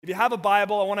you have a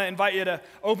Bible, I want to invite you to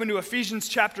open to Ephesians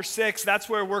chapter 6. That's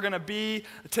where we're going to be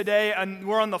today, and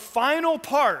we're on the final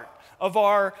part of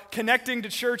our Connecting to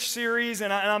Church series,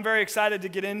 and I'm very excited to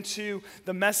get into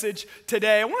the message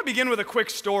today. I want to begin with a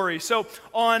quick story. So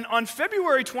on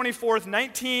February 24th,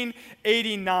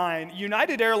 1989,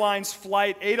 United Airlines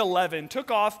Flight 811 took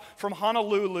off from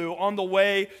Honolulu on the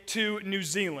way to New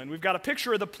Zealand. We've got a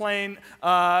picture of the plane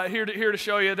here to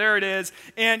show you. There it is.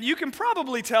 And you can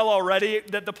probably tell already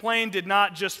that the plane did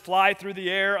not just fly through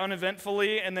the air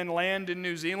uneventfully and then land in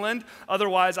New Zealand.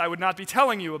 Otherwise, I would not be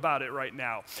telling you about it right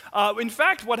now. In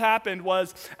fact, what happened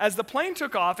was, as the plane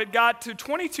took off, it got to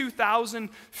 22,000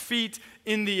 feet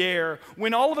in the air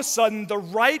when all of a sudden the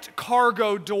right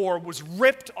cargo door was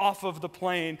ripped off of the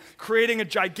plane, creating a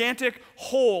gigantic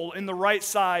hole in the right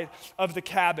side of the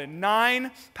cabin. 9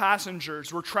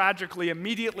 passengers were tragically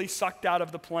immediately sucked out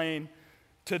of the plane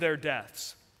to their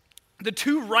deaths. The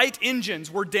 2 right engines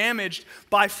were damaged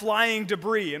by flying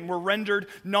debris and were rendered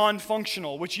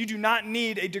non-functional, which you do not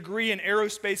need a degree in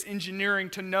aerospace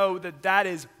engineering to know that that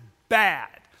is bad.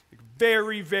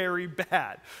 Very, very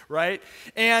bad, right?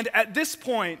 And at this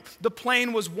point, the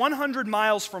plane was 100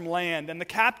 miles from land, and the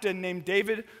captain, named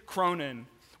David Cronin,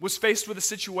 was faced with a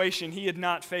situation he had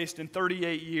not faced in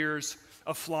 38 years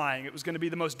of flying. It was going to be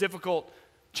the most difficult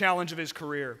challenge of his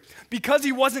career. Because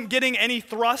he wasn't getting any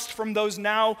thrust from those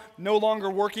now no longer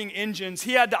working engines,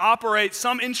 he had to operate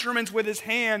some instruments with his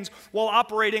hands while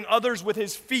operating others with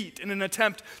his feet in an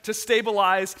attempt to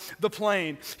stabilize the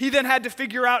plane. He then had to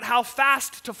figure out how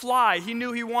fast to fly. He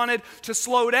knew he wanted to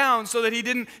slow down so that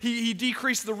he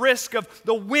decreased the risk of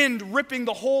the wind ripping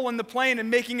the hole in the plane and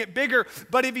making it bigger.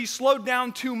 But if he slowed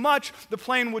down too much, the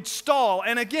plane would stall.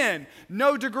 And again,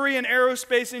 no degree in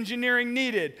aerospace engineering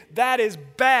needed. That is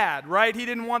bad, right? He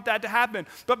didn't want that to happen.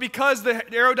 But because the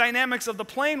aerodynamics of the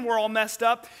plane were all messed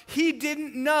up, he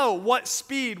didn't know what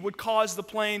speed would cause the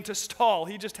plane to stall.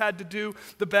 He just had to do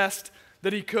the best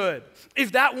that he could.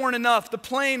 If that weren't enough, the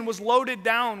plane was loaded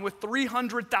down with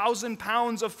 300,000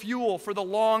 pounds of fuel for the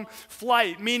long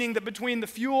flight, meaning that between the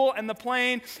fuel and the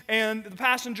plane and the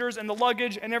passengers and the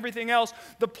luggage and everything else,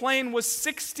 the plane was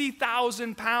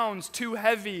 60,000 pounds too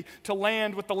heavy to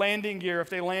land with the landing gear.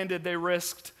 If they landed, they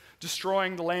risked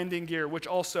destroying the landing gear, which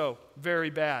also very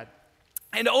bad.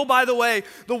 And oh, by the way,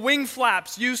 the wing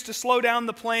flaps used to slow down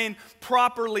the plane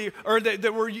properly, or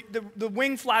the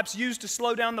wing flaps used to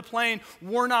slow down the plane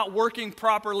were not working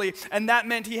properly, and that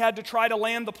meant he had to try to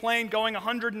land the plane going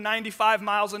 195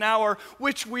 miles an hour,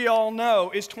 which we all know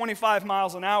is 25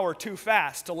 miles an hour too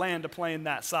fast to land a plane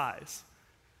that size.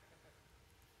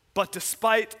 But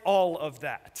despite all of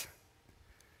that,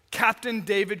 Captain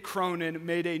David Cronin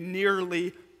made a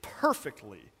nearly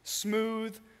perfectly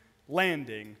smooth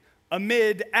landing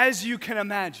amid, as you can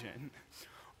imagine,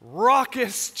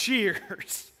 raucous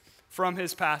cheers from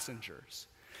his passengers.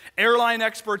 Airline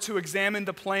experts who examined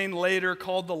the plane later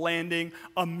called the landing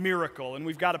a miracle, and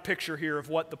we've got a picture here of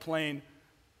what the plane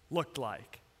looked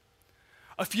like.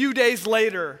 A few days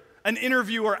later, an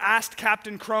interviewer asked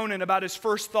Captain Cronin about his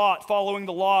first thought following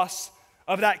the loss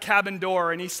of that cabin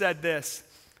door, and he said this.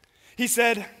 He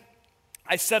said,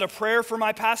 "I said a prayer for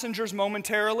my passengers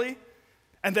momentarily,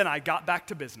 and then I got back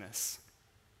to business."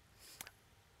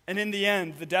 And in the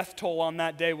end, the death toll on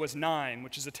that day was 9,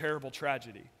 which is a terrible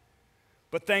tragedy.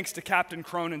 But thanks to Captain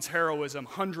Cronin's heroism,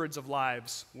 hundreds of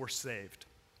lives were saved.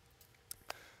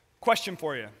 Question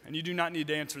for you, and you do not need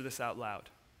to answer this out loud.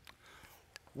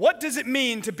 What does it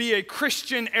mean to be a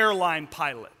Christian airline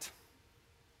pilot?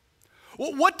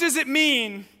 What does it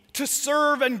mean to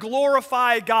serve and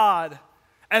glorify God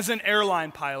as an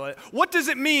airline pilot? What does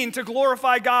it mean to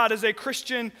glorify God as a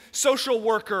Christian social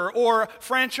worker or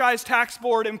franchise tax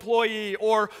board employee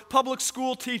or public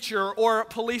school teacher or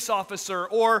police officer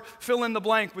or fill in the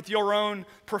blank with your own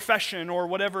profession or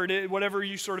whatever it is, whatever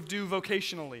you sort of do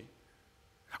vocationally?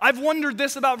 I've wondered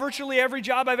this about virtually every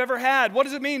job I've ever had. What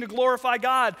does it mean to glorify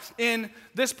God in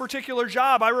this particular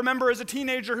job? I remember as a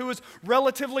teenager who was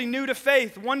relatively new to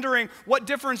faith, wondering what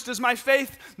difference does my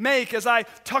faith make as I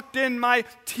tucked in my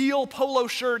teal polo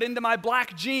shirt into my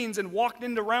black jeans and walked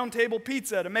into Round Table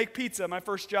Pizza to make pizza, my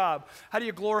first job. How do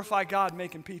you glorify God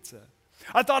making pizza?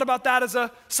 I thought about that as a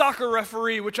soccer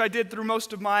referee, which I did through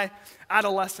most of my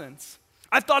adolescence.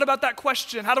 I've thought about that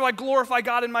question, how do I glorify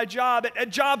God in my job,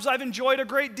 at jobs I've enjoyed a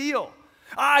great deal.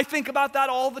 I think about that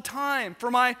all the time for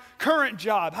my current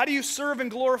job. How do you serve and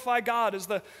glorify God as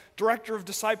the director of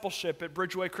discipleship at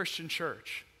Bridgeway Christian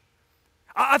Church?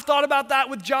 I've thought about that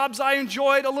with jobs I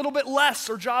enjoyed a little bit less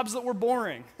or jobs that were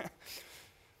boring.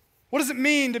 What does it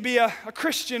mean to be a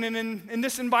Christian in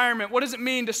this environment? What does it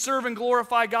mean to serve and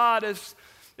glorify God as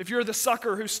if you're the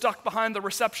sucker who's stuck behind the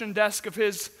reception desk of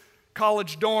his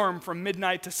college dorm from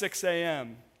midnight to 6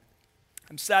 a.m.,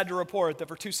 I'm sad to report that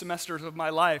for 2 semesters of my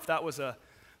life, that was a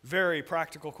very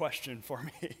practical question for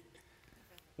me.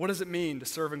 What does it mean to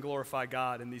serve and glorify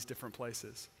God in these different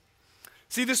places?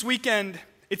 See, this weekend,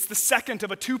 it's the second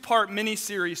of a 2-part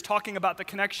mini-series talking about the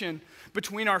connection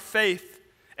between our faith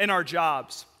and our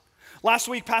jobs. Last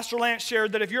week, Pastor Lance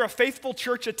shared that if you're a faithful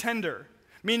church attender,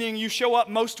 meaning you show up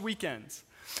most weekends,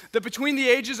 that between the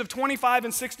ages of 25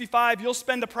 and 65, you'll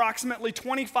spend approximately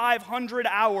 2,500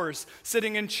 hours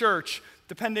sitting in church,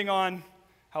 depending on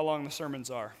how long the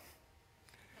sermons are.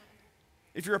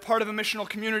 If you're a part of a missional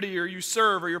community or you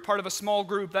serve or you're part of a small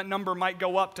group, that number might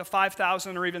go up to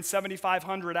 5,000 or even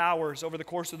 7,500 hours over the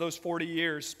course of those 40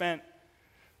 years spent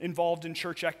involved in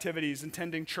church activities,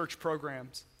 attending church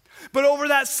programs. But over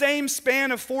that same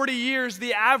span of 40 years,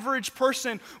 the average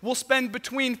person will spend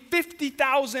between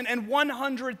 50,000 and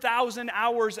 100,000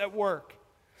 hours at work.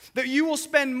 That you will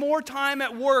spend more time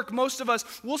at work, most of us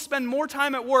will spend more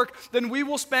time at work than we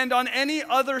will spend on any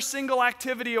other single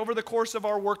activity over the course of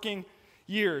our working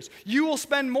years. You will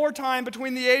spend more time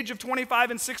between the age of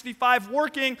 25 and 65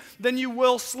 working than you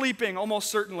will sleeping,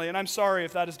 almost certainly. And I'm sorry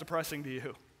if that is depressing to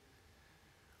you.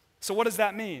 So what does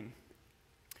that mean?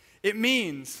 It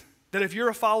means that if you're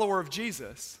a follower of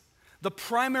Jesus, the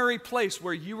primary place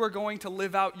where you are going to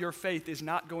live out your faith is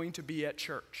not going to be at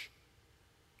church.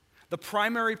 The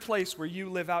primary place where you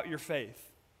live out your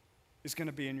faith is going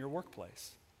to be in your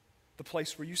workplace, the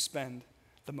place where you spend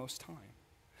the most time.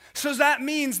 So that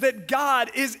means that God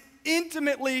is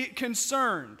intimately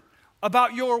concerned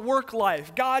about your work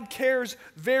life. God cares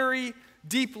very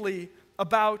deeply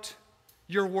about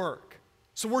your work.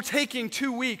 So we're taking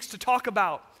 2 weeks to talk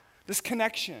about this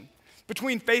connection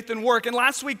between faith and work. And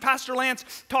last week, Pastor Lance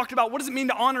talked about what does it mean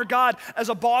to honor God as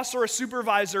a boss or a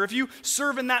supervisor. If you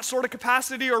serve in that sort of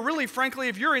capacity, or really, frankly,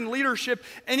 if you're in leadership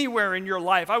anywhere in your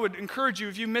life, I would encourage you,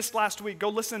 if you missed last week, go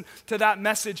listen to that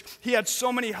message. He had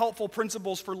so many helpful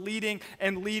principles for leading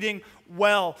and leading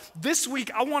well. This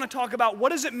week, I want to talk about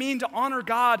what does it mean to honor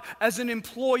God as an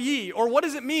employee, or what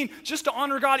does it mean just to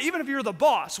honor God even if you're the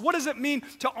boss? What does it mean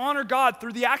to honor God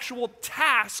through the actual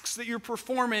tasks that you're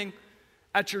performing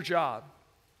at your job?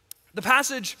 The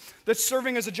passage that's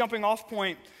serving as a jumping off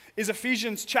point is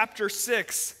Ephesians chapter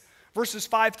 6, verses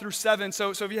 5 through 7.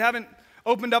 So if you haven't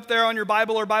opened up there on your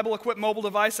Bible or Bible-equipped mobile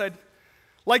device, I'd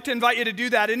like to invite you to do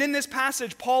that. And in this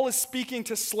passage, Paul is speaking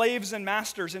to slaves and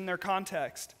masters in their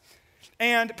context.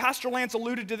 And Pastor Lance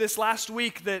alluded to this last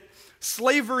week, that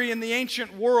slavery in the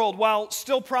ancient world, while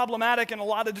still problematic in a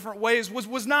lot of different ways,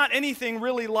 was not anything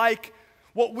really like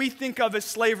what we think of as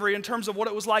slavery in terms of what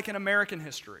it was like in American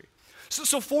history.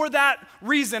 So for that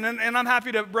reason, and I'm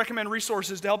happy to recommend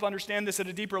resources to help understand this at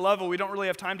a deeper level. We don't really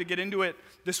have time to get into it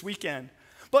this weekend.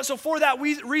 But so for that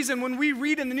reason, when we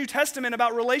read in the New Testament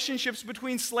about relationships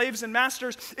between slaves and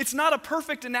masters, it's not a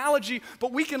perfect analogy,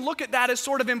 but we can look at that as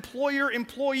sort of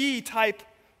employer-employee type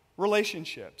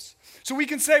relationships. So we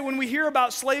can say when we hear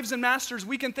about slaves and masters,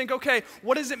 we can think, okay,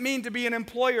 what does it mean to be an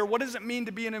employer? What does it mean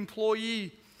to be an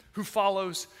employee who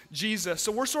follows Jesus?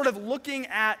 So we're sort of looking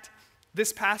at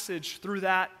this passage through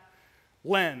that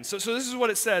lens. So this is what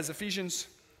it says, Ephesians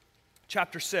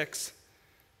chapter 6,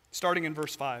 starting in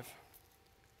verse 5.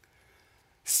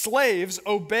 Slaves,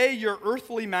 obey your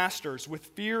earthly masters with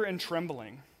fear and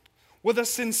trembling, with a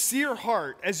sincere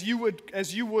heart as you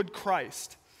would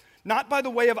Christ, not by the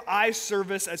way of eye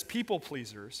service as people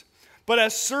pleasers, but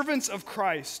as servants of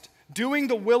Christ, doing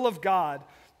the will of God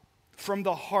from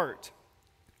the heart,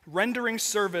 rendering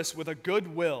service with a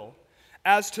good will,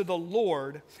 as to the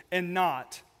Lord and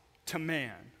not to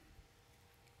man.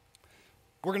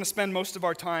 We're going to spend most of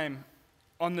our time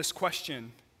on this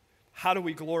question: how do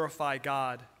we glorify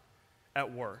God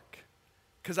at work?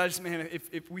 Because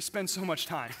if we spend so much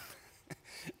time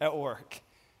at work,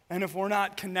 and if we're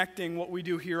not connecting what we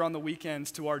do here on the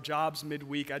weekends to our jobs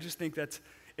midweek, I just think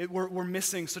we're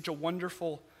missing such a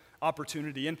wonderful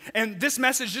opportunity. And this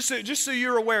message, just so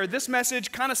you're aware, this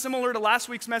message, kind of similar to last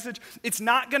week's message, it's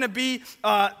not going to be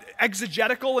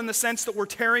exegetical in the sense that we're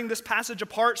tearing this passage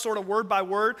apart sort of word by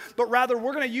word, but rather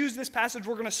we're going to use this passage,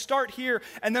 we're going to start here,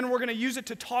 and then we're going to use it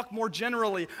to talk more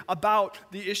generally about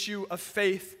the issue of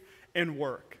faith and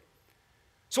work.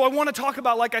 So I want to talk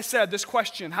about, like I said, this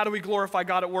question: how do we glorify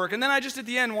God at work? And then I just at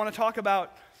the end want to talk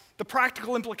about the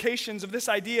practical implications of this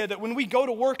idea that when we go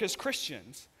to work as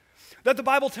Christians, that the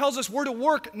Bible tells us we're to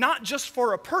work not just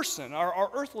for a person, our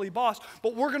earthly boss,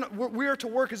 but we are to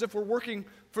work as if we're working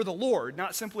for the Lord,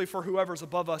 not simply for whoever's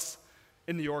above us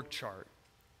in the org chart.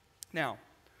 Now,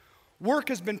 work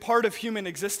has been part of human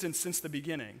existence since the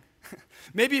beginning.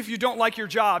 Maybe if you don't like your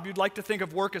job, you'd like to think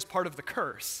of work as part of the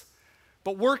curse.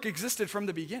 But work existed from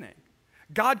the beginning.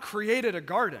 God created a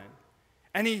garden,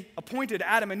 and he appointed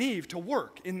Adam and Eve to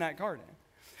work in that garden.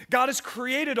 God has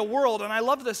created a world, and I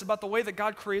love this about the way that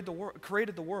God created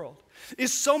the world,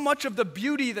 is so much of the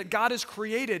beauty that God has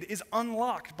created is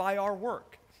unlocked by our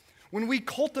work. When we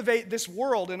cultivate this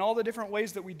world in all the different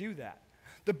ways that we do that,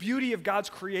 the beauty of God's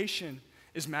creation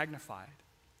is magnified.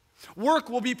 Work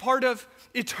will be part of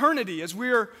eternity as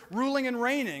we are ruling and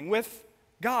reigning with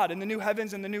God in the new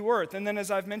heavens and the new earth. And then,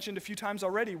 as I've mentioned a few times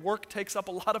already, work takes up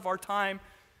a lot of our time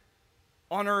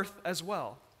on earth as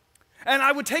well. And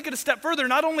I would take it a step further.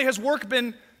 Not only has work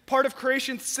been part of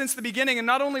creation since the beginning, and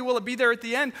not only will it be there at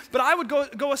the end, but I would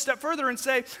go a step further and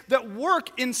say that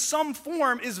work in some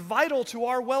form is vital to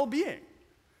our well-being.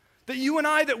 That you and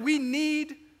I, that we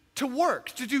need to work,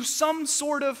 to do some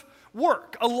sort of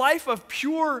work. A life of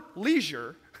pure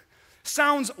leisure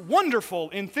sounds wonderful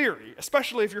in theory,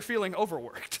 especially if you're feeling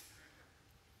overworked.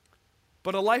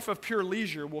 But a life of pure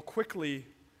leisure will quickly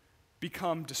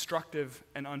become destructive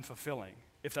and unfulfilling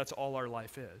if that's all our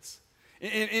life is.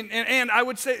 And I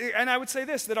would say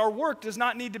this, that our work does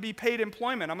not need to be paid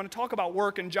employment. I'm going to talk about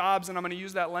work and jobs, and I'm going to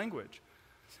use that language.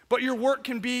 But your work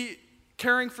can be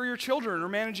caring for your children or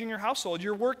managing your household.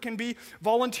 Your work can be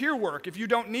volunteer work if you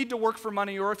don't need to work for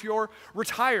money or if you're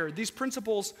retired. These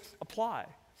principles apply.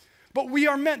 But we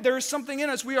are meant, there is something in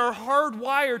us, we are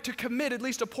hardwired to commit at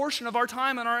least a portion of our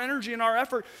time and our energy and our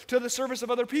effort to the service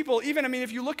of other people. Even,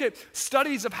 if you look at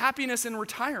studies of happiness in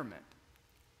retirement,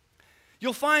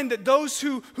 you'll find that those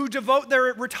who devote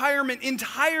their retirement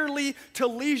entirely to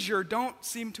leisure don't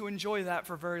seem to enjoy that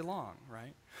for very long,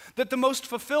 right? That the most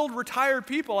fulfilled retired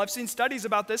people, I've seen studies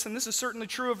about this, and this is certainly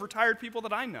true of retired people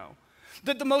that I know,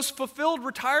 that the most fulfilled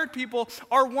retired people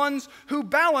are ones who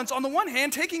balance, on the one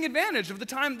hand, taking advantage of the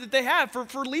time that they have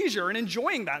for leisure and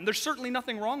enjoying that, and there's certainly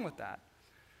nothing wrong with that.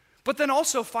 But then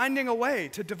also finding a way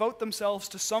to devote themselves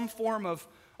to some form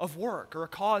of work or a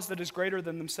cause that is greater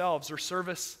than themselves or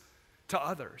service to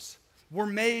others. We're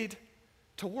made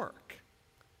to work.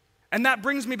 And that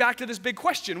brings me back to this big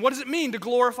question. What does it mean to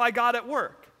glorify God at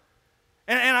work?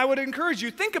 And I would encourage you,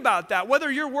 think about that.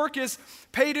 Whether your work is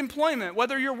paid employment,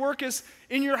 whether your work is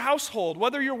in your household,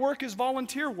 whether your work is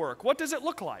volunteer work, what does it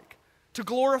look like to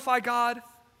glorify God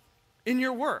in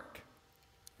your work?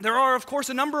 There are, of course,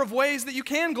 a number of ways that you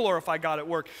can glorify God at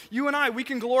work. You and I, we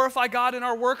can glorify God in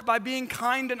our work by being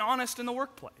kind and honest in the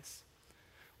workplace.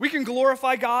 We can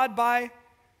glorify God by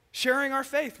sharing our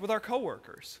faith with our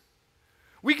coworkers.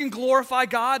 We can glorify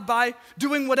God by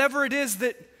doing whatever it is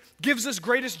that gives us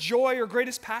greatest joy or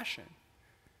greatest passion.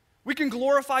 We can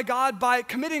glorify God by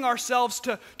committing ourselves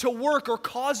to work or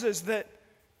causes that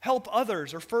help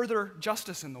others or further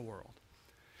justice in the world.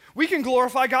 We can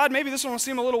glorify God, maybe this one will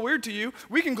seem a little weird to you,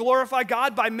 we can glorify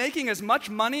God by making as much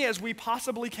money as we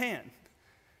possibly can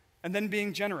and then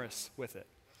being generous with it.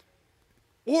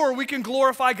 Or we can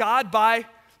glorify God by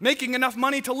making enough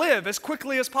money to live as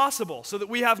quickly as possible so that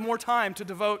we have more time to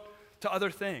devote to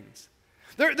other things.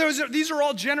 These are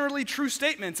all generally true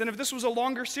statements, and if this was a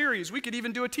longer series, we could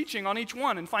even do a teaching on each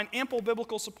one and find ample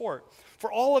biblical support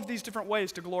for all of these different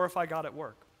ways to glorify God at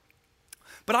work.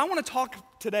 But I want to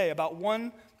talk today about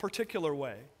one particular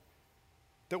way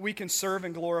that we can serve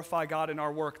and glorify God in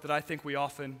our work that I think we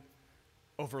often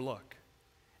overlook.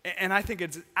 And I think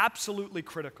it's absolutely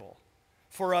critical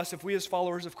for us, if we as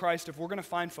followers of Christ, if we're going to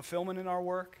find fulfillment in our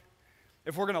work,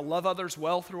 if we're going to love others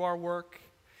well through our work,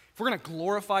 if we're going to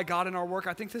glorify God in our work,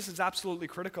 I think this is absolutely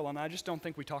critical, and I just don't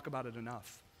think we talk about it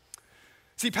enough.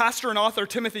 See, pastor and author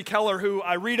Timothy Keller, who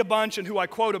I read a bunch and who I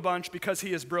quote a bunch because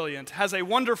he is brilliant, has a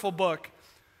wonderful book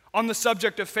on the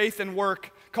subject of faith and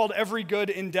work called Every Good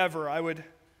Endeavor. I would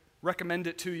recommend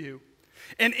it to you.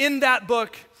 And in that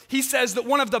book, he says that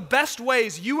one of the best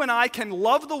ways you and I can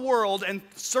love the world and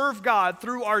serve God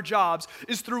through our jobs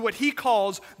is through what he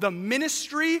calls the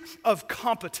ministry of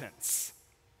competence.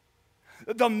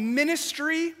 The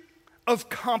ministry of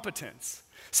competence.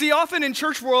 See, often in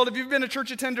church world, if you've been a church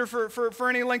attender for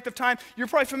any length of time, you're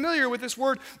probably familiar with this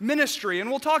word ministry. And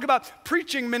we'll talk about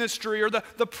preaching ministry or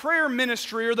the prayer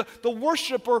ministry or the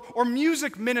worship or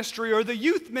music ministry or the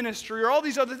youth ministry or all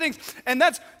these other things. And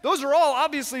those are all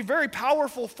obviously very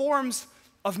powerful forms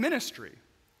of ministry.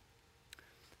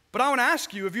 But I want to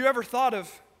ask you, have you ever thought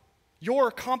of your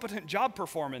competent job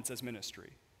performance as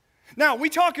ministry? Now, we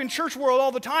talk in church world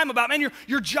all the time about, man,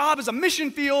 your job is a mission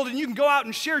field and you can go out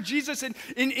and share Jesus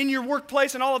in your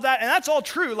workplace and all of that, and that's all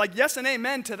true, like yes and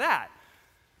amen to that.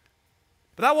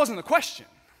 But that wasn't the question.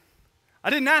 I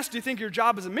didn't ask, do you think your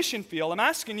job is a mission field? I'm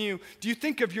asking you, do you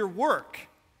think of your work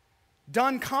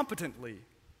done competently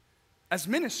as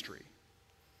ministry.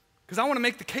 Because I want to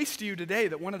make the case to you today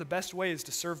that one of the best ways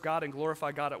to serve God and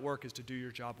glorify God at work is to do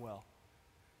your job well.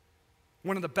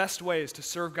 One of the best ways to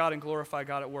serve God and glorify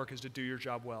God at work is to do your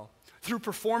job well. Through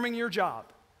performing your job,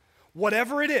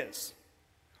 whatever it is,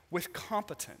 with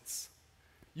competence,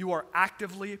 you are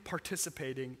actively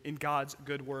participating in God's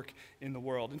good work in the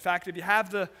world. In fact, if you have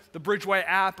the Bridgeway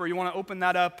app or you want to open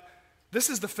that up, this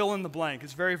is the fill in the blank.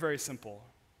 It's very, very simple.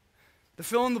 The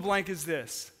fill in the blank is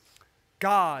this: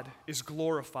 God is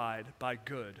glorified by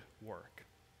good work.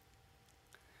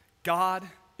 God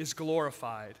is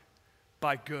glorified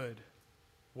by good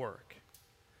work.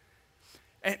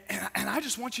 And I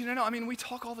just want you to know, we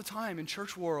talk all the time in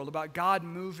church world about God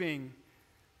moving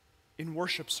in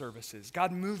worship services,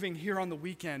 God moving here on the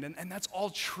weekend, and that's all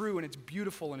true, and it's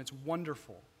beautiful, and it's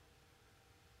wonderful.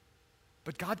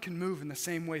 But God can move in the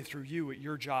same way through you at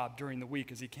your job during the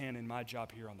week as he can in my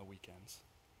job here on the weekends.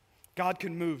 God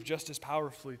can move just as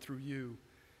powerfully through you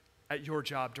at your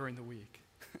job during the week.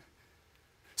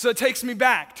 So it takes me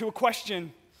back to a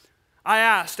question I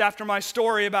asked after my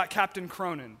story about Captain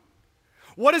Cronin.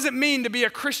 What does it mean to be a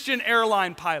Christian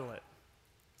airline pilot?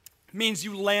 It means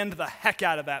you land the heck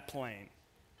out of that plane.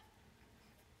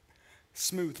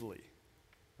 Smoothly,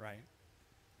 right?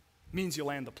 It means you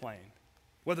land the plane,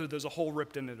 whether there's a hole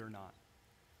ripped in it or not.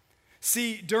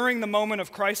 See, during the moment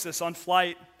of crisis on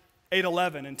Flight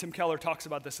 811, and Tim Keller talks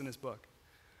about this in his book,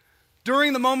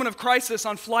 during the moment of crisis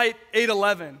on Flight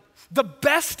 811, the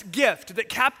best gift that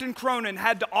Captain Cronin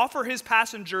had to offer his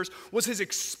passengers was his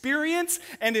experience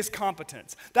and his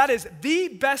competence. That is the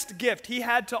best gift he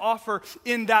had to offer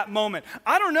in that moment.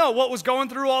 I don't know what was going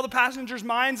through all the passengers'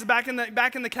 minds back in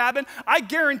the cabin. I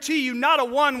guarantee you not a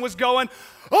one was going,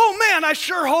 "Oh man, I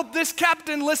sure hope this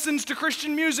captain listens to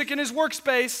Christian music in his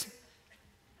workspace."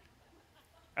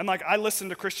 And I listen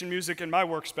to Christian music in my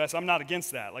workspace. I'm not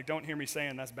against that. Don't hear me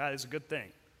saying that's bad. It's a good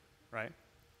thing, right?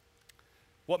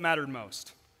 What mattered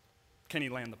most? Can he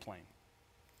land the plane?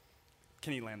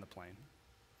 Can he land the plane?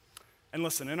 And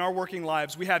listen, in our working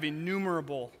lives, we have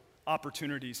innumerable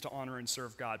opportunities to honor and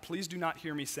serve God. Please do not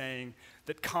hear me saying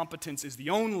that competence is the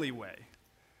only way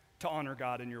to honor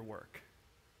God in your work.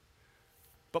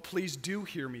 But please do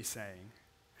hear me saying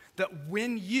that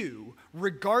when you,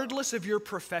 regardless of your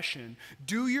profession,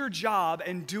 do your job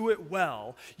and do it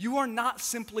well, you are not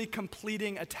simply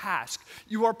completing a task.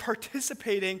 You are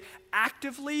participating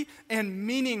actively and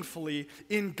meaningfully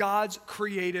in God's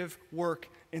creative work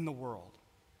in the world.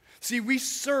 See, we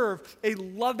serve a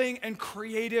loving and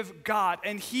creative God,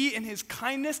 and he, in his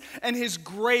kindness and his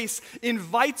grace,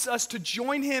 invites us to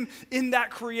join him in that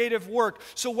creative work.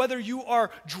 So whether you are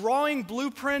drawing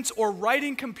blueprints or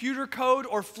writing computer code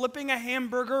or flipping a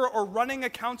hamburger or running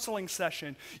a counseling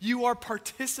session, you are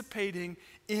participating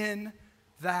in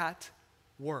that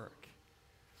work.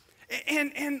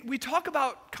 And we talk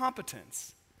about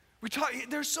competence.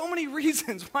 There's so many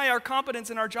reasons why our competence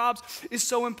in our jobs is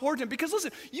so important. Because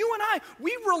listen, you and I,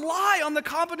 we rely on the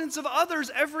competence of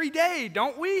others every day,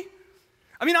 don't we?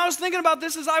 I was thinking about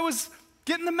this as I was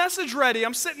getting the message ready.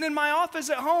 I'm sitting in my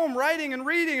office at home writing and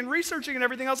reading and researching and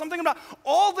everything else. I'm thinking about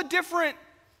all the different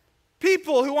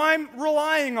people who I'm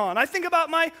relying on. I think about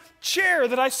my chair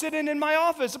that I sit in my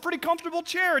office, a pretty comfortable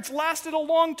chair. It's lasted a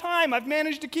long time. I've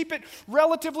managed to keep it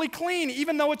relatively clean,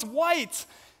 even though it's white.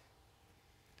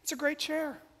 It's a great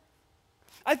chair.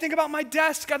 I think about my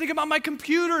desk. I think about my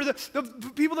computer,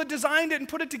 the people that designed it and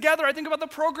put it together. I think about the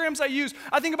programs I use.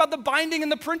 I think about the binding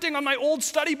and the printing on my old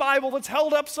study Bible that's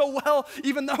held up so well,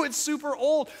 even though it's super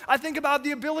old. I think about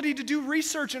the ability to do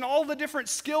research and all the different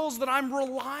skills that I'm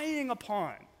relying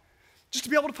upon just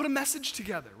to be able to put a message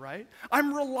together, right?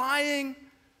 I'm relying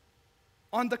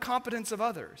on the competence of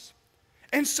others.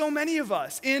 And so many of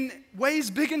us, in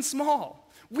ways big and small,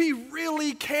 we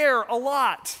really care a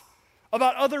lot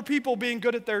about other people being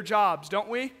good at their jobs, don't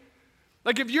we?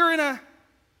 If you're in a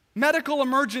medical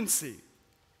emergency,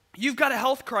 you've got a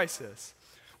health crisis,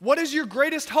 what is your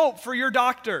greatest hope for your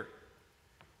doctor?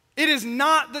 It is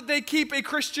not that they keep a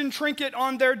Christian trinket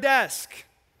on their desk.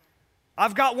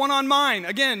 I've got one on mine.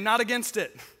 Again, not against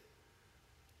it.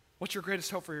 What's your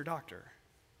greatest hope for your doctor?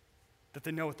 That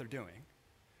they know what they're doing,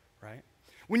 right?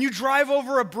 When you drive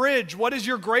over a bridge, what is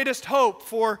your greatest hope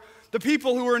for the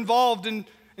people who are involved in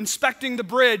inspecting the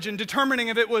bridge and determining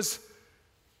if it was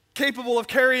capable of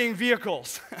carrying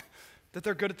vehicles? That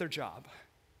they're good at their job.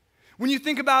 When you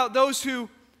think about those who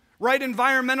write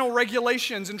environmental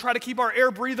regulations and try to keep our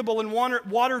air breathable and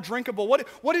water drinkable,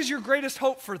 what is your greatest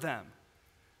hope for them?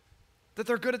 That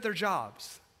they're good at their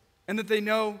jobs and that they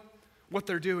know what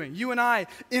they're doing. You and I,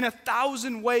 in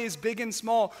 1,000 ways, big and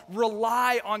small,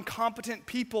 rely on competent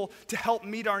people to help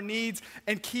meet our needs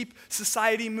and keep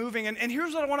society moving. And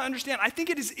here's what I want to understand. I think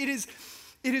it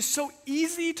is so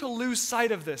easy to lose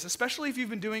sight of this, especially if you've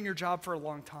been doing your job for a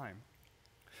long time.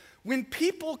 When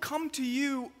people come to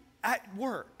you at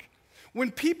work, when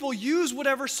people use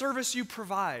whatever service you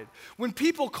provide, when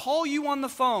people call you on the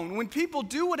phone, when people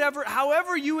do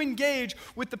however you engage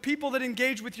with the people that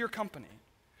engage with your company,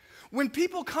 when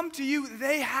people come to you,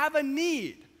 they have a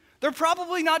need. They're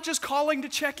probably not just calling to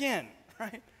check in,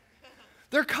 right?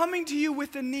 They're coming to you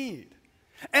with a need.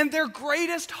 And their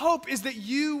greatest hope is that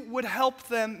you would help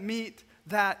them meet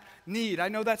that need. I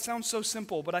know that sounds so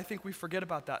simple, but I think we forget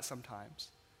about that sometimes.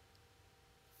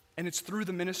 And it's through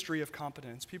the ministry of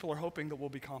competence. People are hoping that we'll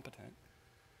be competent.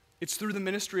 It's through the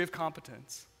ministry of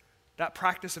competence, that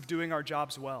practice of doing our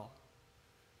jobs well,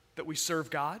 that we serve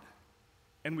God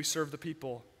and we serve the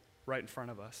people right in front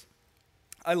of us.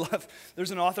 There's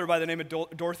an author by the name of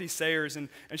Dorothy Sayers, and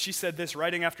she said this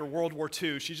writing after World War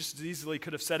II. She just as easily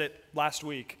could have said it last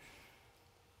week.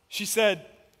 She said,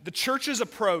 the church's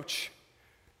approach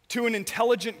to an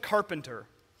intelligent carpenter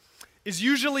is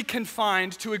usually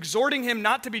confined to exhorting him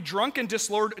not to be drunk and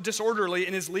disorderly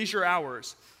in his leisure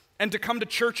hours and to come to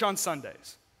church on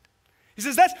Sundays.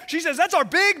 She says that's our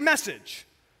big message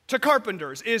to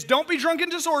carpenters is don't be drunk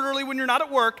and disorderly when you're not at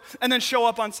work and then show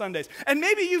up on Sundays. And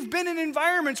maybe you've been in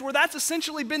environments where that's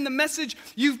essentially been the message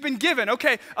you've been given.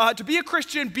 Okay, to be a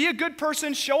Christian, be a good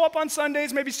person, show up on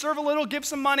Sundays, maybe serve a little, give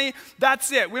some money.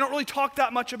 That's it. We don't really talk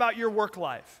that much about your work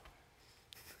life.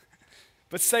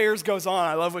 But Sayers goes on.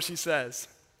 I love what she says.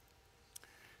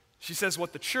 She says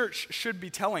what the church should be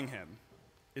telling him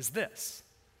is this,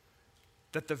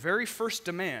 that the very first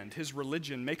demand his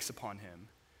religion makes upon him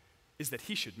is that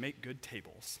he should make good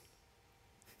tables.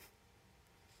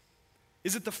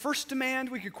 Is it the first demand?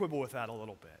 We could quibble with that a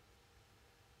little bit.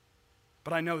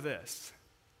 But I know this.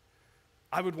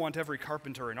 I would want every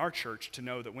carpenter in our church to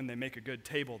know that when they make a good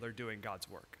table, they're doing God's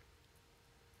work.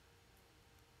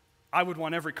 I would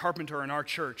want every carpenter in our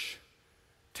church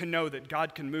to know that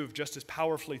God can move just as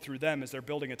powerfully through them as they're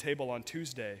building a table on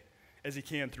Tuesday as he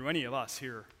can through any of us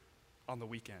here on the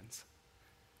weekends.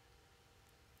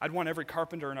 I'd want every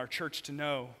carpenter in our church to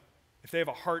know if they have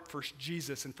a heart for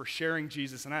Jesus and for sharing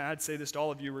Jesus, and I'd say this to all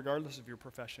of you regardless of your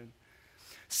profession.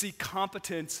 See,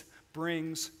 competence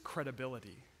brings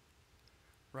credibility,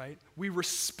 right? We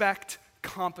respect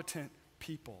competent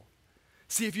people.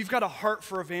 See, if you've got a heart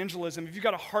for evangelism, if you've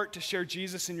got a heart to share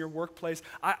Jesus in your workplace,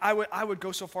 I would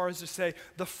go so far as to say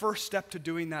the first step to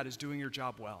doing that is doing your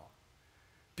job well.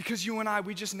 Because you and I,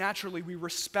 we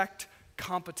respect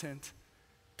competent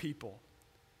people.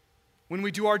 When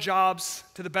we do our jobs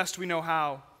to the best we know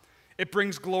how, it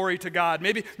brings glory to God.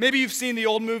 Maybe you've seen the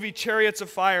old movie Chariots of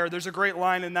Fire. There's a great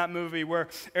line in that movie where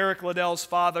Eric Liddell's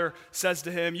father says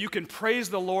to him, "You can praise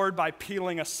the Lord by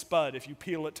peeling a spud if you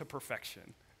peel it to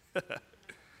perfection."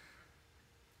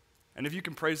 And if you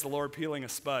can praise the Lord peeling a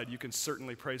spud, you can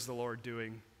certainly praise the Lord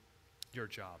doing your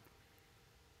job.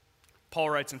 Paul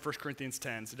writes in 1 Corinthians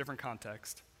 10, it's a different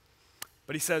context.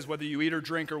 But he says, whether you eat or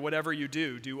drink or whatever you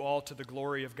do, do all to the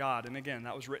glory of God. And again,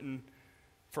 that was written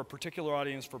for a particular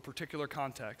audience, for a particular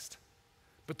context.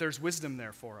 But there's wisdom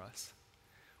there for us.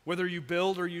 Whether you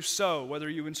build or you sow, whether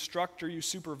you instruct or you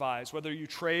supervise, whether you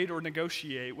trade or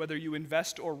negotiate, whether you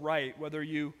invest or write, whether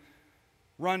you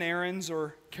run errands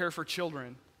or care for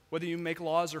children, whether you make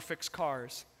laws or fix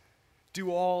cars, do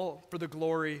all for the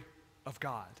glory of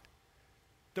God.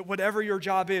 That whatever your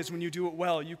job is, when you do it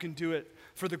well, you can do it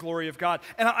for the glory of God.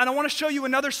 And I want to show you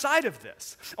another side of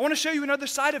this.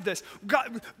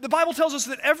 God, the Bible tells us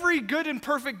that every good and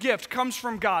perfect gift comes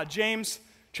from God. James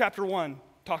chapter 1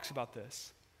 talks about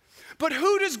this. But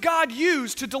who does God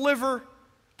use to deliver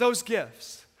those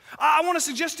gifts? I want to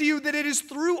suggest to you that it is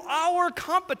through our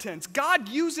competence. God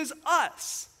uses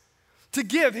us to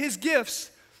give his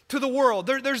gifts to the world.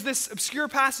 There's this obscure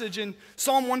passage in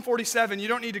Psalm 147. You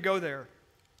don't need to go there.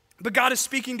 But God is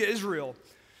speaking to Israel.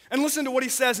 And listen to what he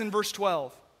says in verse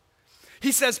 12.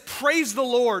 He says, "Praise the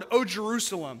Lord, O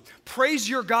Jerusalem. Praise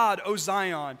your God, O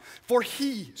Zion. For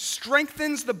he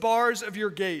strengthens the bars of your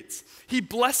gates. He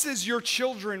blesses your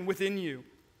children within you.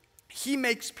 He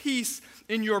makes peace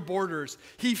in your borders.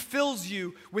 He fills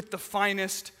you with the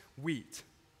finest wheat."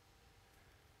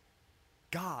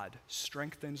 God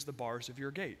strengthens the bars of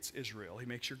your gates, Israel. He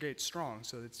makes your gates strong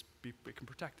so that it can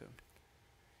protect them.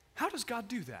 How does God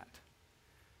do that?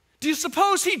 Do you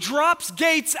suppose he drops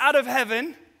gates out of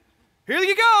heaven? Here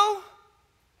you go.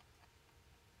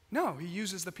 No, he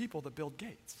uses the people that build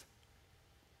gates.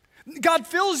 God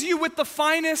fills you with the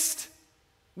finest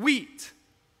wheat.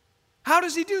 How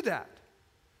does he do that?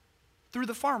 Through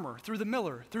the farmer, through the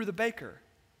miller, through the baker,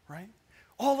 right?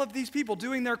 All of these people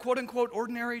doing their quote-unquote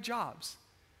ordinary jobs.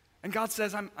 And God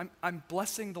says, I'm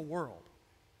blessing the world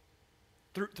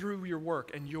through your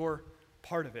work, and you're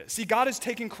part of it. See, God is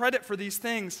taking credit for these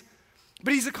things,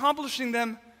 but he's accomplishing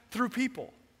them through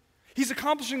people. He's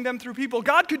accomplishing them through people.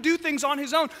 God could do things on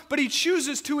his own, but he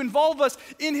chooses to involve us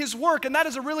in his work, and that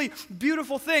is a really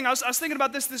beautiful thing. I was thinking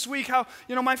about this week, how,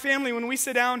 my family, when we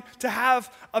sit down to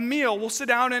have a meal, we'll sit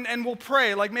down and we'll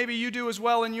pray, like maybe you do as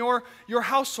well in your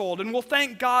household, and we'll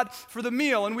thank God for the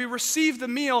meal, and we receive the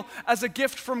meal as a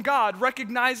gift from God,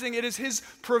 recognizing it is his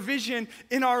provision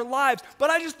in our lives. But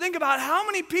I just think about how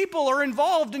many people are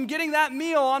involved in getting that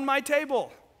meal on my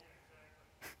table.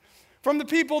 From the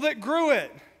people that grew it.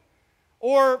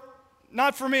 Or,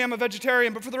 not for me, I'm a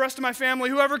vegetarian, but for the rest of my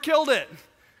family, whoever killed it,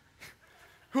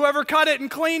 whoever cut it and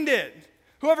cleaned it,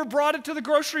 whoever brought it to the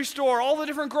grocery store, all the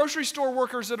different grocery store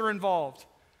workers that are involved.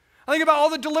 I think about all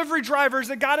the delivery drivers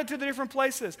that got it to the different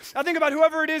places. I think about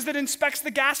whoever it is that inspects the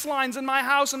gas lines in my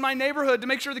house and my neighborhood to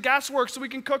make sure the gas works so we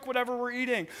can cook whatever we're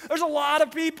eating. There's a lot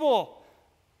of people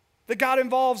that God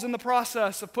involves in the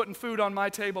process of putting food on my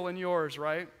table and yours,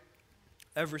 right?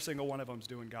 Every single one of them is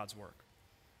doing God's work.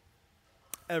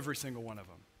 Every single one of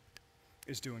them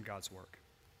is doing God's work.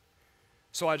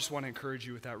 So I just want to encourage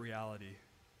you with that reality.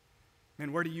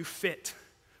 Man, where do you fit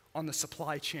on the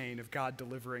supply chain of God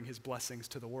delivering his blessings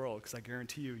to the world? Because I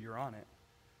guarantee you're on it.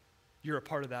 You're a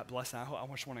part of that blessing. I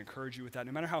just want to encourage you with that.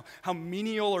 No matter how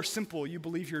menial or simple you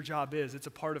believe your job is, it's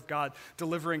a part of God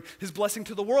delivering his blessing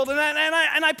to the world. And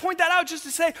I point that out just to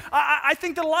say, I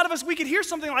think that a lot of us, we could hear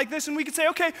something like this and we could say,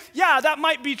 okay, yeah, that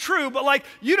might be true, but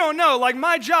you don't know,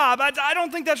 my job, I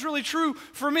don't think that's really true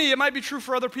for me. It might be true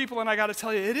for other people, and I got to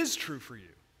tell you, it is true for you.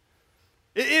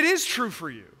 It is true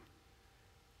for you.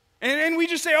 And we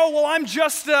just say, oh, well, I'm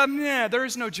just, there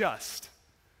is no just,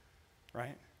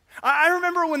 right? I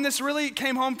remember when this really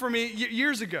came home for me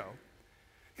years ago.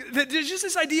 There's just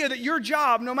this idea that your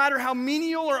job, no matter how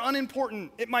menial or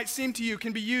unimportant it might seem to you,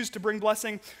 can be used to bring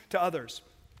blessing to others.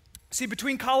 See,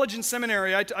 between college and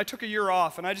seminary, I took a year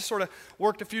off, and I just sort of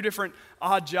worked a few different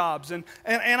odd jobs. And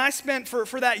I spent,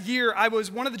 for that year,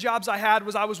 one of the jobs I had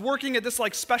was I was working at this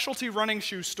specialty running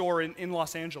shoe store in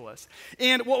Los Angeles.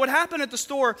 And what would happen at the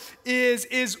store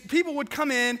is people would come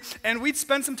in, and we'd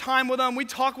spend some time with them, we'd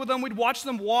talk with them, we'd watch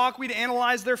them walk, we'd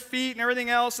analyze their feet and everything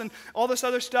else and all this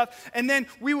other stuff. And then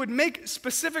we would make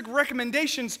specific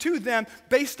recommendations to them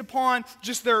based upon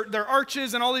just their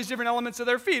arches and all these different elements of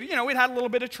their feet. We'd had a little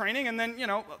bit of training, and then,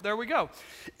 there we go.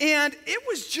 And it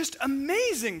was just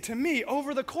amazing to me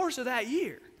over the course of that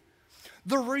year,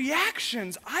 the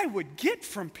reactions I would get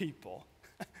from people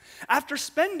after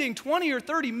spending 20 or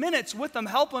 30 minutes with them,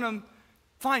 helping them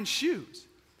find shoes.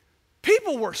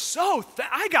 People were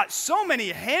I got so many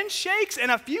handshakes and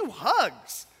a few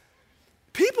hugs.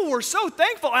 People were so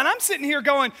thankful, and I'm sitting here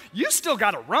going, you still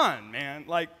got to run, man.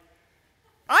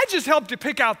 I just helped you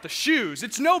pick out the shoes.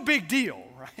 It's no big deal,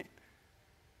 right?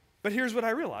 But here's what I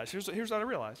realized. Here's what I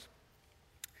realized.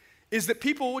 Is that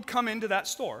people would come into that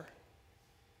store,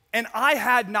 and I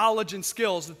had knowledge and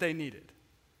skills that they needed.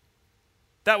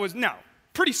 That was,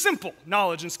 pretty simple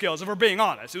knowledge and skills, if we're being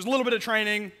honest. It was a little bit of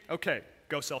training. Okay,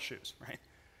 go sell shoes, right?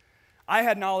 I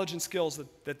had knowledge and skills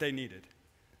that they needed.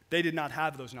 They did not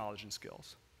have those knowledge and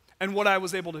skills. And what I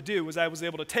was able to do was I was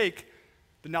able to take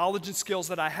the knowledge and skills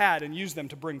that I had and use them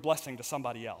to bring blessing to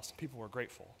somebody else. People were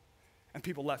grateful, and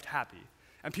people left happy.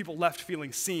 And people left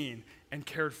feeling seen and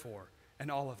cared for and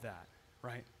all of that,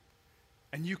 right?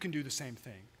 And you can do the same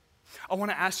thing. I want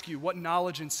to ask you, what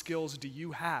knowledge and skills do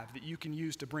you have that you can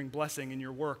use to bring blessing in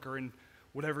your work or in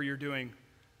whatever you're doing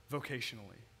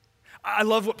vocationally? I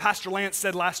love what Pastor Lance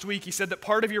said last week. He said that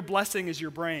part of your blessing is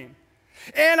your brain.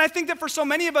 And I think that for so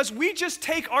many of us, we just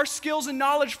take our skills and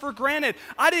knowledge for granted.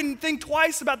 I didn't think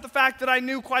twice about the fact that I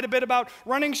knew quite a bit about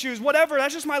running shoes, whatever,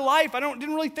 that's just my life. I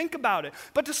didn't really think about it.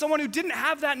 But to someone who didn't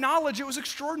have that knowledge, it was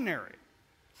extraordinary.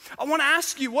 I want to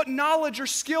ask you, what knowledge or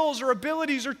skills or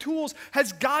abilities or tools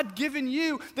has God given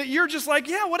you that you're just like,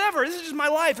 yeah, whatever, this is just my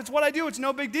life, it's what I do, it's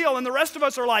no big deal. And the rest of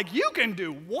us are like, you can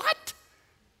do what?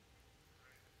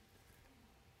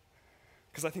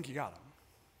 Because I think you got them.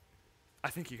 I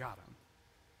think you got them.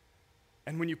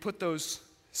 And when you put those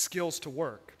skills to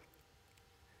work,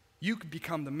 you can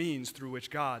become the means through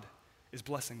which God is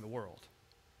blessing the world.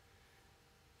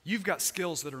 You've got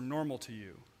skills that are normal to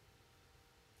you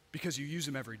because you use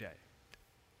them every day,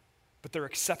 but they're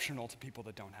exceptional to people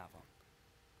that don't have them.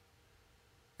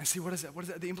 And see, what is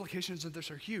that? The implications of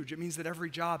this are huge. It means that every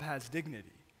job has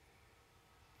dignity.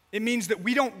 It means that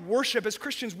we don't worship, as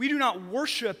Christians, we do not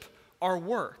worship our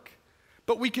work,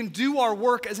 but we can do our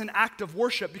work as an act of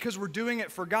worship because we're doing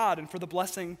it for God and for the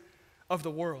blessing of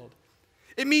the world.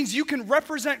 It means you can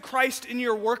represent Christ in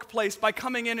your workplace by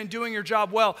coming in and doing your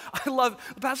job well. I love,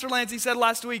 Pastor Lance, he said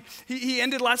last week, he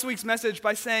ended last week's message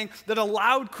by saying that a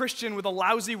loud Christian with a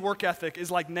lousy work ethic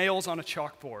is like nails on a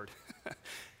chalkboard.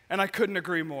 And I couldn't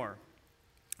agree more.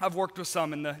 I've worked with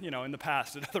some in the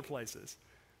past at other places,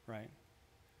 right?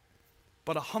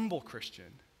 But a humble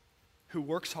Christian who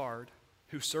works hard,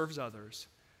 who serves others,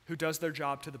 who does their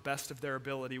job to the best of their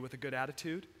ability with a good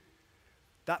attitude,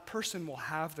 that person will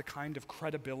have the kind of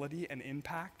credibility and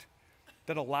impact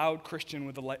that a loud Christian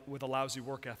with a lousy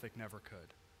work ethic never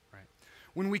could, right?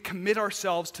 When we commit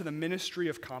ourselves to the ministry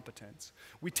of competence,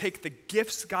 we take the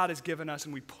gifts God has given us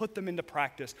and we put them into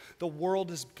practice, the world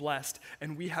is blessed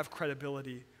and we have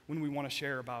credibility when we want to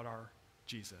share about our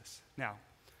Jesus. Now,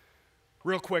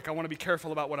 real quick, I want to be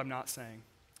careful about what I'm not saying.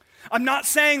 I'm not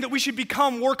saying that we should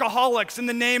become workaholics in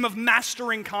the name of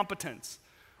mastering competence.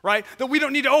 Right? That we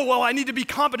don't need to, I need to be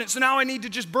competent, so now I need to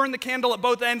just burn the candle at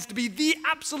both ends to be the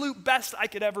absolute best I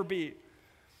could ever be.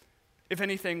 If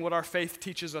anything, what our faith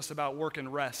teaches us about work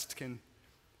and rest can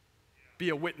be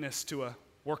a witness to a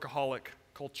workaholic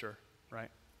culture,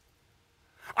 right?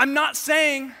 I'm not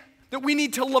saying that we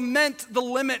need to lament the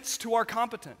limits to our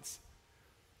competence.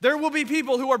 There will be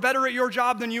people who are better at your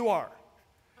job than you are,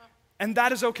 and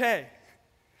that is okay.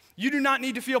 You do not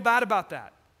need to feel bad about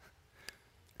that.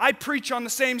 I preach on the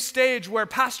same stage where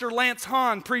Pastor Lance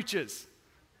Hahn preaches.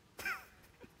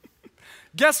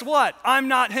 Guess what? I'm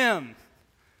not him.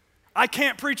 I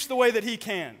can't preach the way that he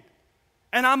can.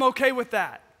 And I'm okay with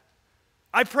that.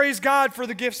 I praise God for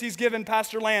the gifts he's given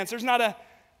Pastor Lance. There's not an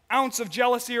ounce of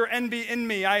jealousy or envy in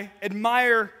me. I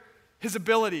admire his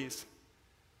abilities.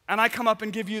 And I come up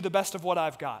and give you the best of what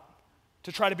I've got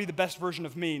to try to be the best version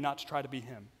of me, not to try to be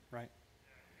him, right?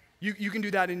 You can do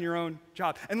that in your own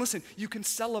job. And listen, you can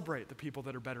celebrate the people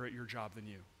that are better at your job than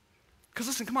you. Because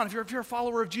listen, come on, if you're a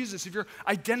follower of Jesus, if your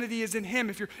identity is in him,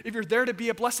 if you're there to be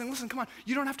a blessing, listen, come on,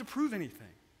 you don't have to prove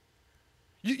anything.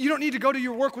 You don't need to go to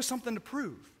your work with something to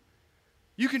prove.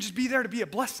 You can just be there to be a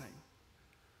blessing.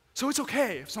 So it's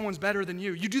okay if someone's better than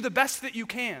you. You do the best that you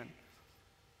can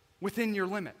within your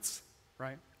limits,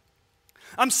 right?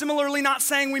 I'm similarly not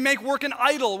saying we make work an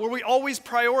idol where we always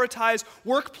prioritize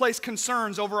workplace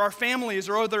concerns over our families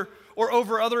or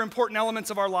over other important elements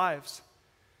of our lives.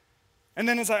 And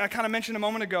then as I kind of mentioned a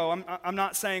moment ago, I'm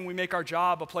not saying we make our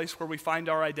job a place where we find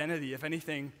our identity. If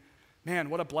anything, man,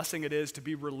 what a blessing it is to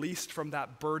be released from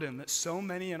that burden that so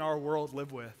many in our world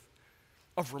live with,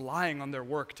 of relying on their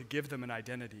work to give them an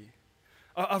identity,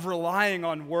 of relying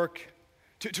on work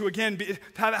to again,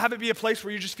 have it be a place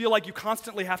where you just feel like you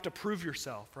constantly have to prove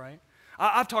yourself, right?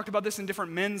 I've talked about this in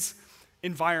different men's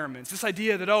environments. This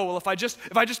idea that, if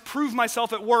I just prove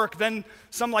myself at work, then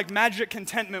some like magic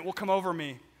contentment will come over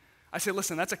me. I say,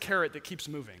 listen, that's a carrot that keeps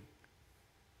moving,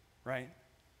 right?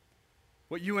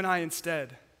 What you and I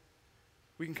instead,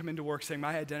 we can come into work saying,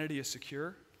 my identity is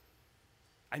secure.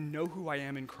 I know who I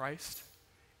am in Christ,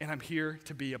 and I'm here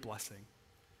to be a blessing.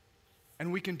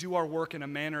 And we can do our work in a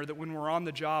manner that when we're on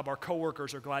the job, our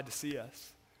coworkers are glad to see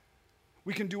us.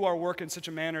 We can do our work in such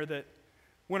a manner that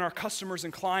when our customers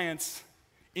and clients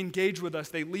engage with us,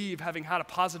 they leave having had a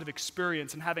positive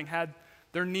experience and having had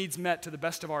their needs met to the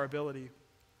best of our ability.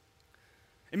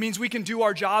 It means we can do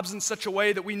our jobs in such a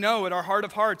way that we know at our heart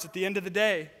of hearts at the end of the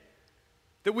day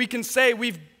that we can say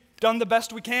we've done the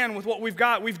best we can with what we've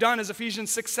got. We've done, as Ephesians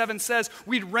 6:7 says,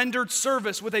 we'd rendered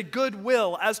service with a good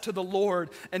will as to the Lord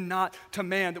and not to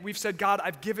man. That we've said, God,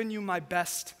 I've given you my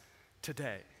best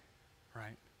today,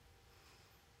 right?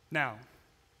 Now,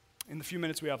 in the few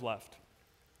minutes we have left,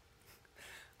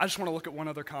 I just want to look at one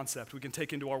other concept we can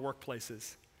take into our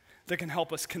workplaces that can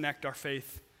help us connect our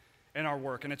faith and our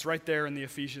work, and it's right there in the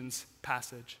Ephesians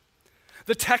passage.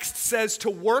 The text says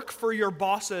to work for your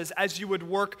bosses as you would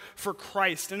work for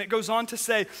Christ. And it goes on to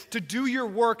say to do your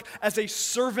work as a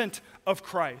servant of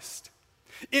Christ.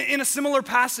 In a similar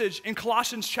passage in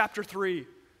Colossians chapter 3,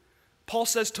 Paul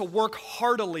says to work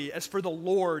heartily as for the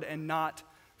Lord and not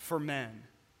for men.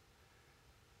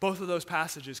 Both of those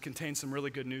passages contain some really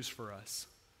good news for us.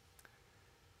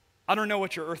 I don't know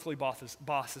what your earthly boss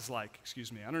is like.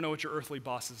 I don't know what your earthly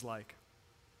boss is like.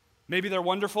 Maybe they're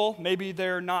wonderful, maybe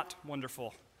they're not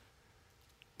wonderful.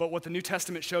 But what the New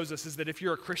Testament shows us is that if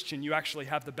you're a Christian, you actually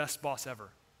have the best boss ever.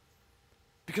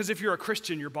 Because if you're a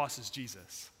Christian, your boss is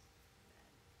Jesus.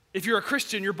 If you're a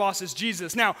Christian, your boss is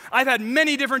Jesus. Now, I've had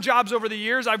many different jobs over the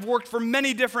years. I've worked for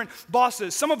many different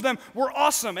bosses. Some of them were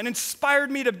awesome and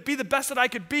inspired me to be the best that I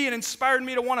could be and inspired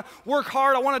me to want to work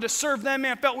hard. I wanted to serve them.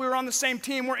 Man, I felt we were on the same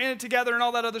team. We're in it together and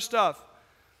all that other stuff.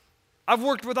 I've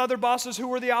worked with other bosses who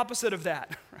were the opposite of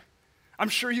that. I'm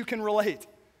sure you can relate.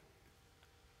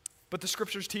 But the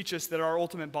scriptures teach us that our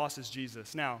ultimate boss is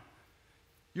Jesus. Now,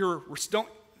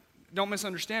 don't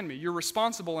misunderstand me. You're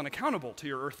responsible and accountable to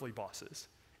your earthly bosses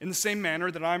in the same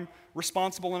manner that I'm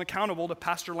responsible and accountable to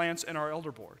Pastor Lance and our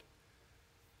elder board.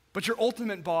 But your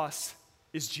ultimate boss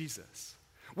is Jesus.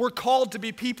 We're called to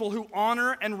be people who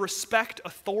honor and respect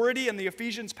authority, and the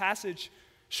Ephesians passage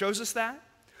shows us that.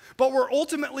 But we're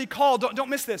ultimately called, don't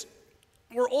miss this,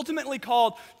 we're ultimately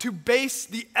called to base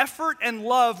the effort and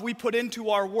love we put into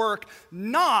our work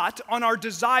not on our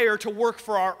desire to work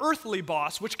for our earthly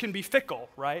boss, which can be fickle,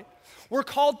 right? We're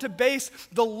called to base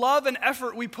the love and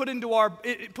effort we put into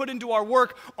our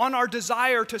work on our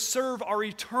desire to serve our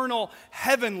eternal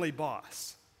heavenly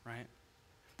boss, right?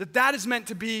 That is meant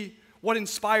to be what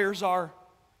inspires our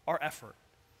effort.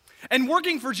 And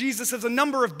working for Jesus has a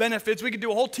number of benefits. We could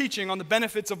do a whole teaching on the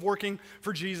benefits of working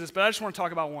for Jesus, but I just want to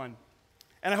talk about one.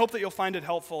 And I hope that you'll find it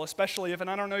helpful, especially if, and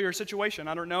I don't know your situation,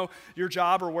 I don't know your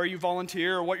job or where you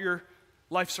volunteer or what your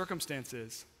life circumstance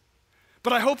is.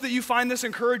 But I hope that you find this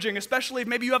encouraging, especially if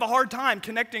maybe you have a hard time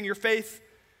connecting your faith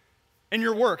and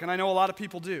your work, and I know a lot of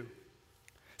people do.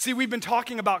 See, we've been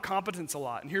talking about competence a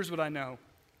lot, and here's what I know.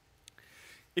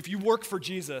 If you work for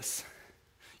Jesus,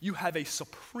 you have a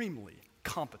supremely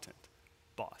competent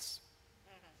boss.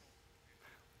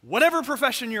 Whatever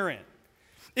profession you're in,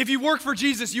 if you work for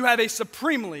Jesus, you have a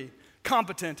supremely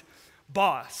competent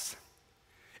boss.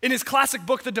 In his classic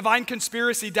book, The Divine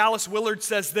Conspiracy, Dallas Willard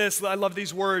says this, I love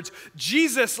these words,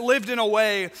 Jesus lived in a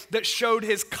way that showed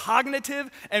his cognitive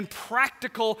and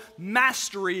practical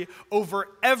mastery over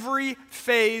every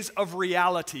phase of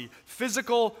reality,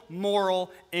 physical,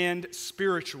 moral, and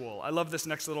spiritual. I love this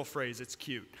next little phrase, it's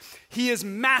cute. He is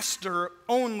master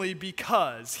only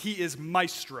because he is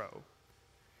maestro.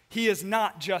 He is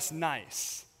not just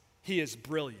nice, he is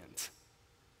brilliant.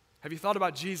 Have you thought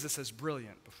about Jesus as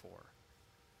brilliant before?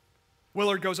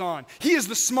 Willard goes on, he is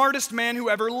the smartest man who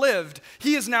ever lived.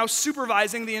 He is now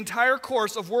supervising the entire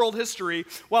course of world history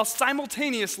while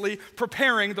simultaneously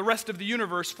preparing the rest of the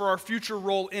universe for our future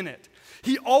role in it.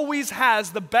 He always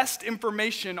has the best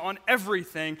information on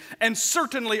everything and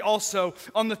certainly also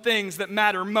on the things that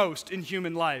matter most in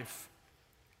human life.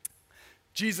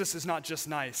 Jesus is not just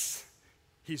nice,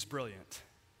 he's brilliant.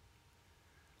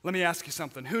 Let me ask you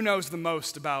something. Who knows the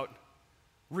most about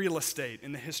real estate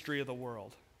in the history of the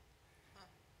world?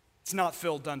 It's not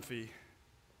Phil Dunphy.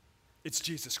 It's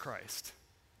Jesus Christ.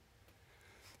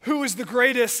 Who is the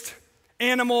greatest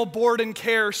animal board and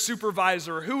care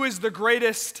supervisor? Who is the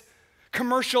greatest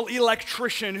commercial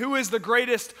electrician? Who is the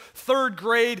greatest third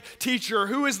grade teacher?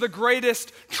 Who is the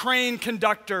greatest train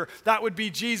conductor? That would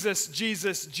be Jesus,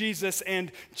 Jesus, Jesus,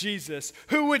 and Jesus.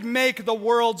 Who would make the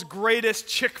world's greatest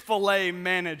Chick-fil-A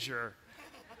manager?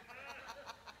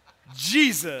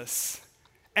 Jesus.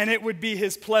 And it would be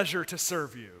his pleasure to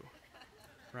serve you.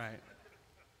 Right?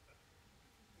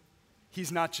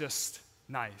 He's not just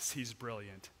nice, he's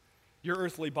brilliant. Your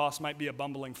earthly boss might be a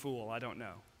bumbling fool, I don't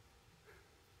know.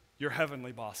 Your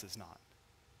heavenly boss is not.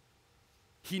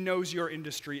 He knows your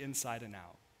industry inside and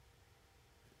out.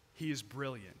 He is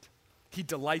brilliant. He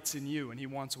delights in you and he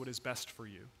wants what is best for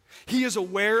you. He is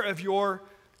aware of your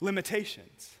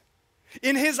limitations.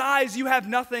 In his eyes, you have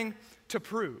nothing to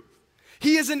prove.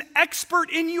 He is an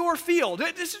expert in your field.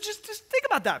 Just think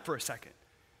about that for a second.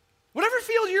 Whatever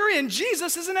field you're in,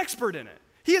 Jesus is an expert in it.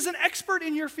 He is an expert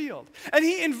in your field. And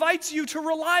he invites you to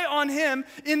rely on him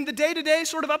in the day-to-day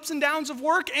sort of ups and downs of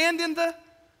work and in the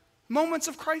moments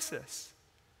of crisis.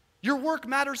 Your work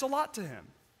matters a lot to him.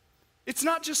 It's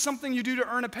not just something you do to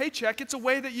earn a paycheck. It's a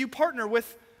way that you partner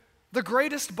with the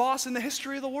greatest boss in the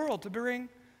history of the world to bring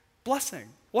blessing.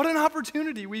 What an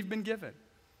opportunity we've been given.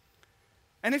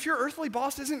 And if your earthly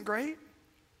boss isn't great,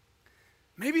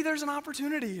 maybe there's an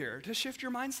opportunity here to shift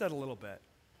your mindset a little bit.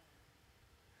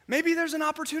 Maybe there's an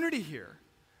opportunity here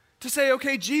to say,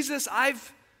 okay, Jesus,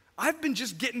 I've been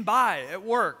just getting by at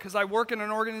work because I work in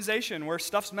an organization where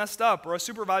stuff's messed up or a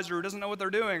supervisor who doesn't know what they're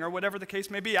doing or whatever the case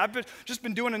may be. I've just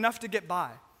been doing enough to get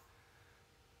by.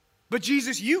 But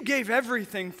Jesus, you gave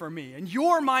everything for me and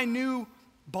you're my new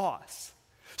boss.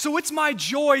 So it's my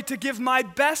joy to give my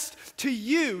best to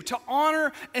you, to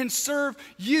honor and serve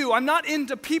you. I'm not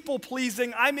into people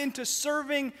pleasing. I'm into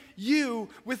serving you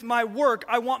with my work.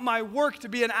 I want my work to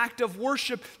be an act of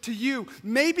worship to you.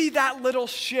 Maybe that little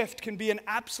shift can be an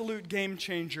absolute game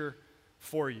changer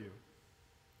for you.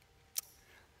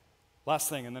 Last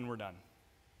thing, and then we're done.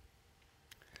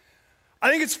 I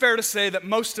think it's fair to say that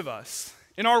most of us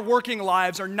in our working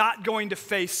lives are not going to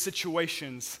face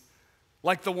situations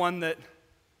like the one that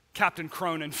Captain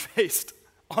Cronin faced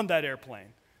on that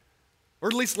airplane. Or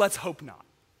at least let's hope not.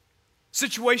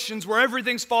 Situations where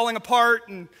everything's falling apart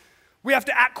and we have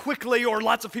to act quickly or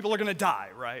lots of people are going to die,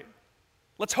 right?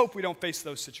 Let's hope we don't face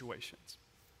those situations.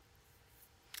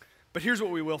 But here's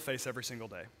what we will face every single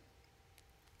day.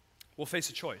 We'll face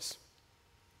a choice.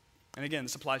 And again,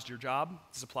 this applies to your job,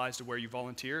 this applies to where you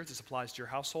volunteer, this applies to your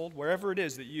household, wherever it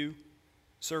is that you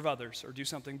serve others or do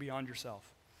something beyond yourself.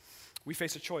 We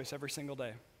face a choice every single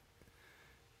day.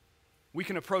 We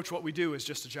can approach what we do as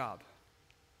just a job.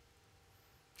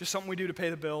 Just something we do to pay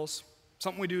the bills,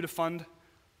 something we do to fund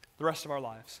the rest of our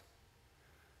lives.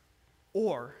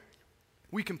 Or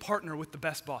we can partner with the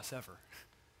best boss ever.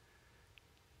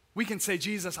 We can say,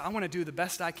 Jesus, I want to do the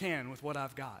best I can with what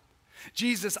I've got.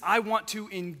 Jesus, I want to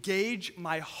engage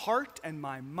my heart and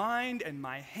my mind and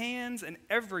my hands and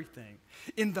everything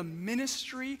in the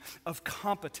ministry of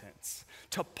competence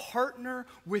to partner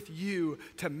with you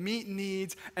to meet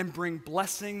needs and bring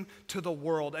blessing to the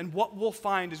world. And what we'll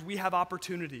find is we have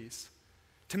opportunities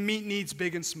to meet needs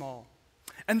big and small.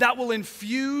 And that will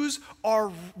infuse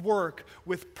our work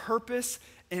with purpose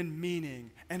and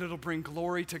meaning. And it'll bring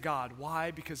glory to God.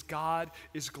 Why? Because God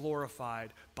is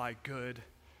glorified by good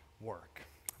work.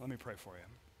 Let me pray for you.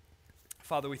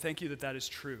 Father, we thank you that that is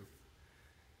true.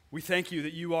 We thank you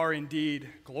that you are indeed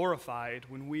glorified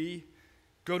when we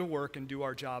go to work and do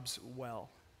our jobs well.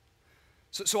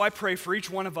 So I pray for each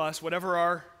one of us, whatever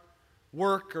our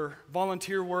work or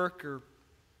volunteer work or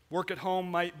work at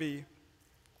home might be.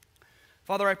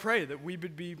 Father, I pray that we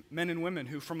would be men and women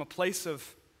who, from a place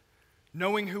of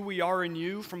knowing who we are in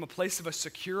you, from a place of a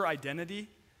secure identity,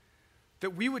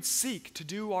 that we would seek to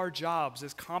do our jobs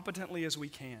as competently as we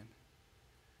can.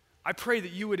 I pray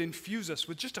that you would infuse us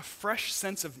with just a fresh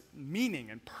sense of meaning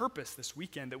and purpose this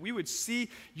weekend, that we would see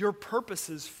your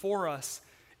purposes for us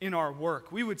in our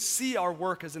work. We would see our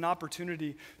work as an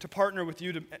opportunity to partner with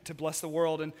you to bless the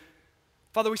world. And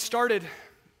Father, we started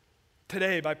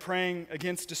today by praying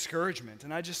against discouragement.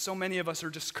 And so many of us are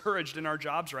discouraged in our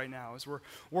jobs right now as we're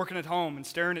working at home and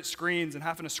staring at screens and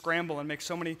having to scramble and make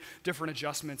so many different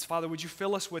adjustments. Father, would you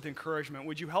fill us with encouragement?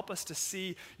 Would you help us to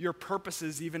see your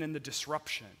purposes even in the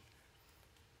disruption,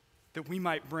 that we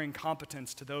might bring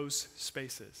competence to those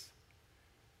spaces?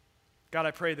 God,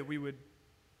 I pray that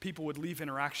people would leave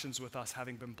interactions with us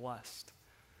having been blessed.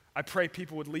 I pray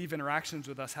people would leave interactions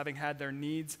with us having had their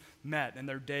needs met and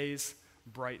their days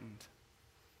brightened.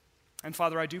 And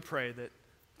Father, I do pray that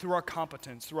through our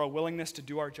competence, through our willingness to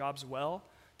do our jobs well,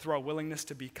 through our willingness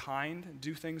to be kind and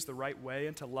do things the right way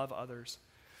and to love others,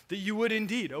 that you would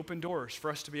indeed open doors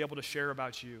for us to be able to share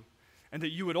about you, and that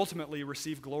you would ultimately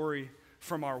receive glory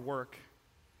from our work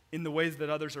in the ways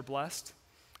that others are blessed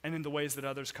and in the ways that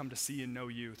others come to see and know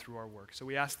you through our work. So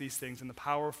we ask these things in the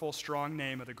powerful, strong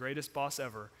name of the greatest boss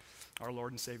ever, our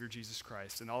Lord and Savior, Jesus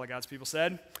Christ. And all of God's people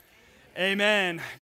said, Amen.